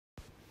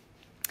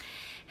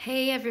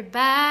Hey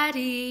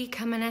everybody,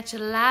 coming at you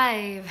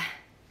live.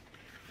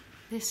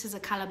 This is a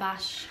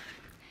calabash,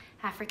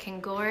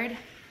 African gourd,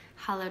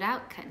 hollowed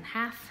out, cut in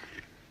half,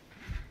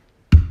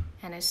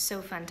 and it's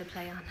so fun to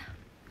play on.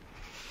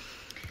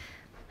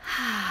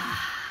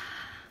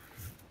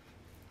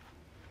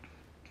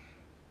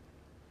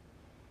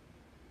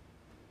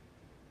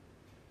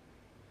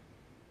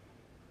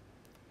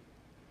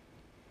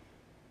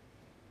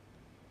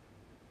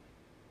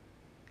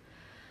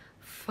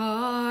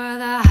 For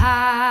the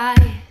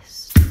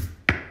highest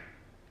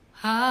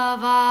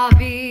of our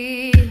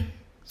beings,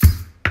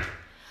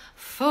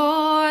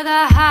 for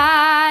the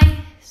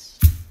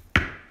highest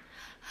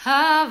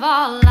of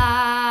our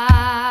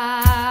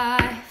life,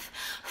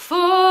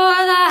 for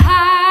the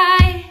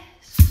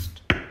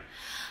highest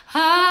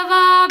of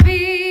our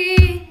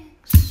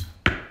beings,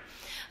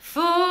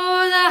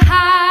 for the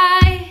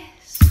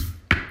highest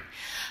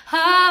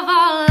of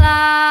our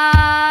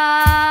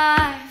life,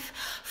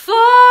 for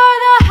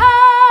the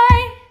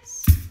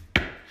highest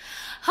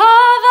of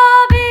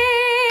our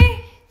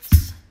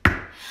beings,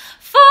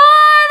 for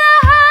the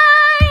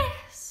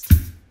highest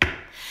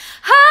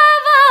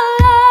of our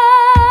life.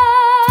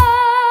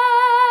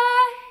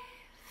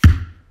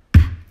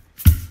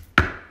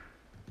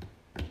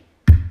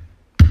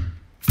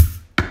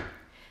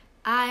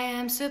 I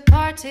am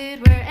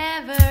supported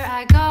wherever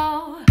I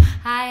go.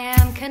 I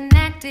am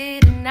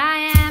connected and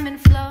I am in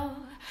flow.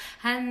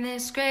 And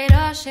this great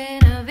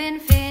ocean of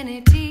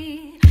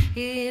infinity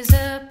is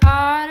a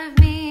part of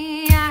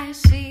me I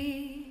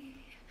see.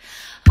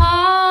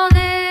 All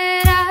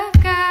that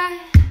I've got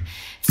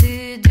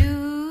to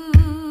do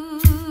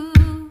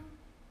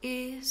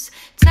is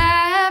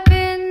tap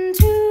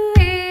into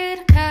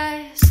it,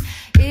 'cause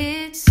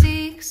it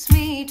seeks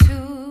me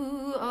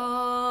to.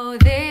 Oh,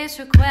 this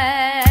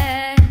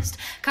request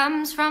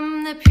comes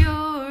from the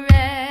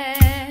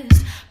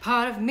purest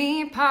part of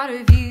me, part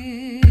of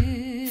you.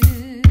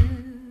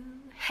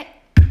 Hey.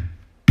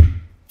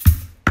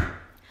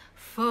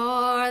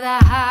 For the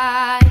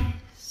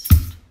highest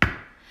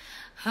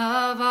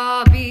of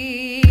our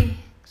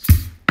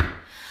beings,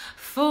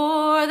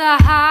 for the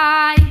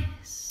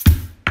highest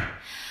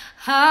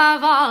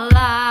of our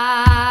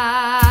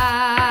life,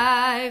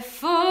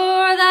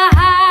 for the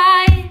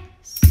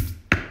highest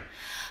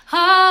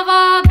of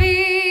our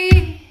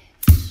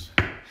beings,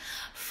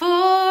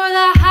 for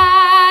the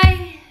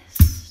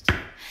highest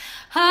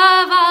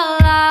of our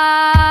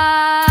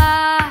life,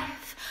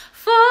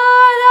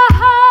 for the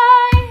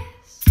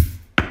highest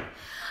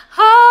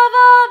of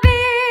our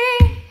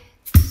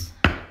beings,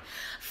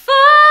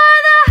 for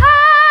the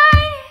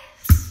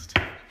highest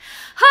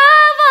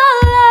of our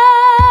life.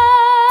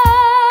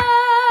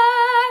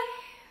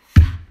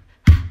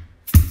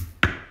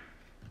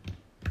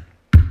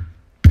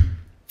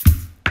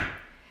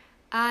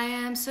 I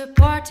am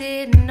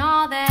supported in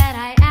all that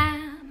I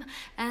am,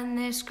 and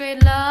this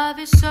great love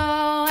is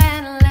so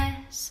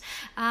endless.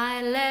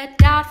 I let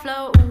doubt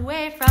flow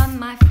away from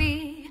my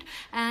feet,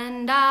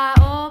 and I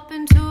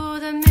open to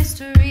the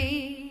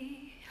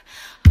mystery.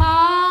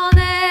 All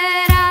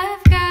that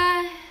I've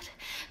got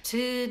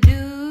to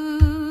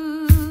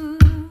do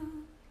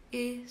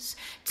is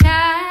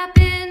tap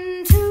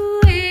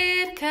into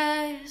it,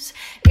 'cause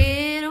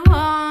it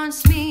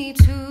wants me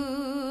to.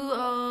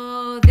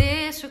 Oh,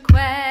 this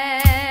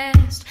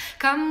request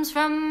comes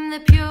from the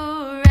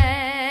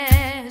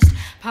purest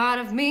part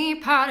of me,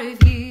 part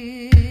of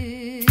you.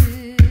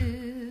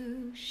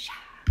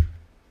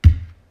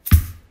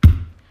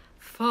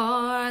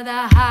 For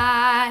the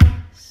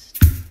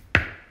highest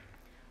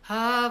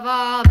of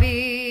our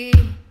beings,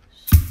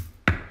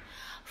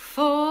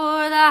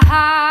 for the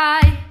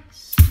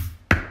highest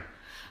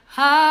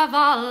of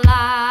our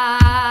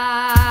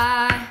life,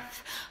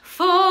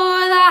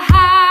 for the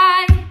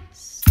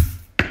highest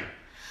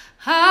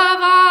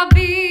of our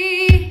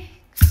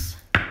beings,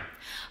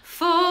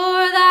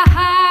 for the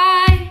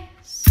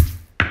highest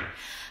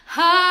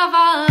of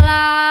our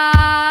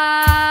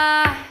life,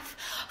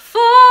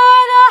 for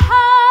the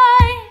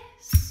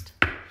highest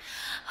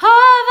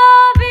of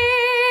our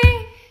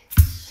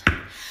beings,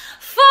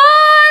 for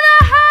the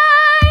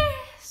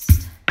highest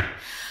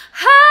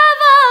of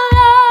our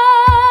life.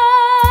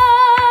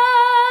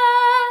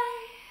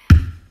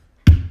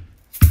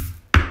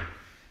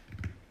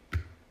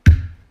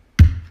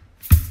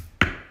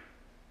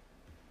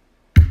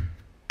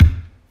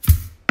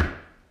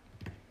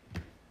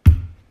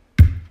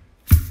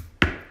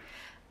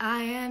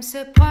 I am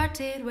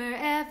supported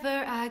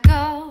wherever I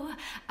go.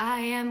 I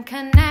am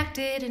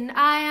connected and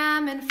I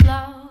am in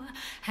flow.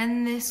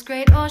 And this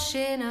great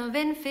ocean of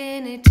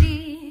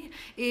infinity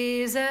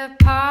is a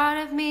part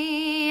of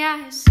me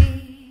I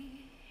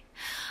see.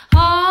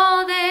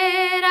 All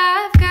that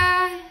I've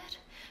got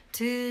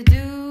to do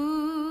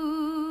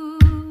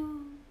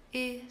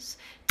is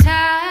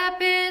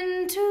tap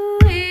into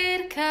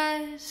it,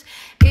 'cause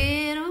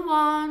it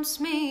wants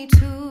me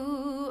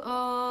to.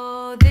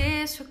 Oh,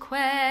 this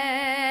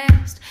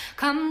request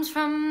comes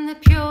from the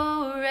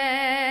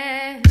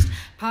purest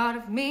part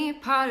of me,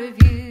 part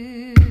of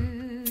you.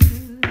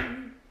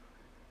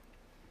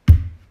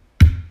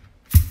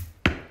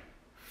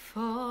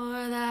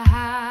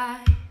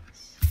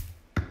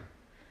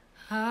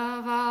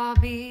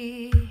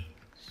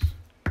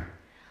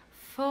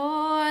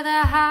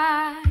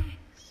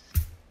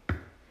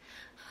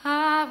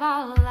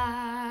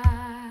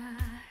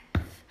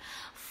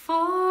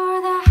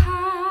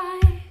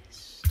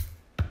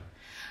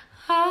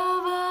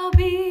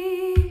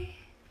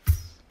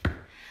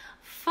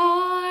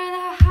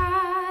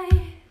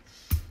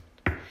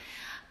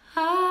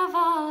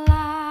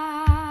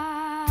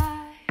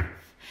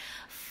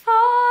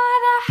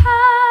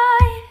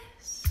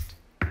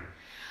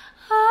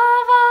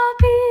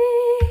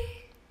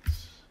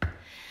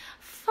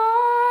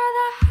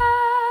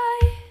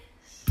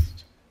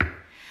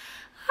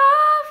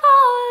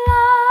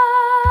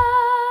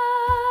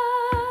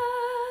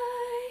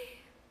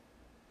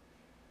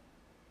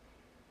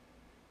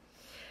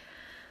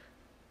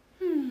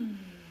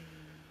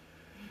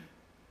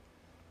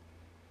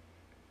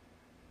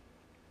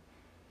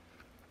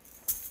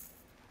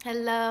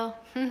 Hello.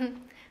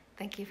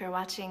 Thank you for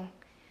watching.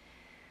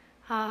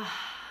 Ah.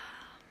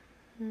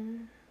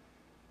 From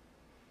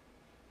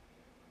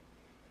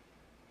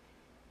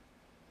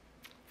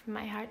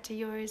my heart to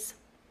yours.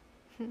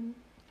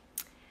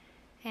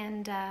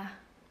 And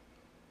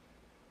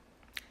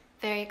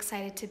very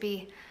excited to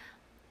be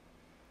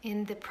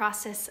in the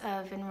process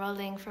of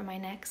enrolling for my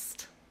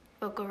next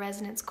vocal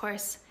resonance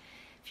course.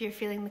 If you're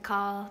feeling the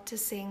call to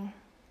sing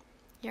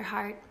your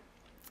heart,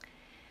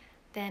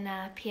 then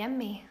PM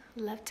me.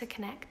 Love to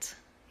connect.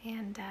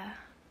 And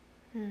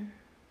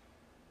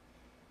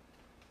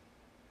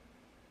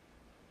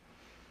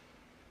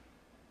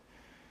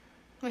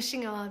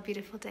wishing you all a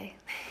beautiful day.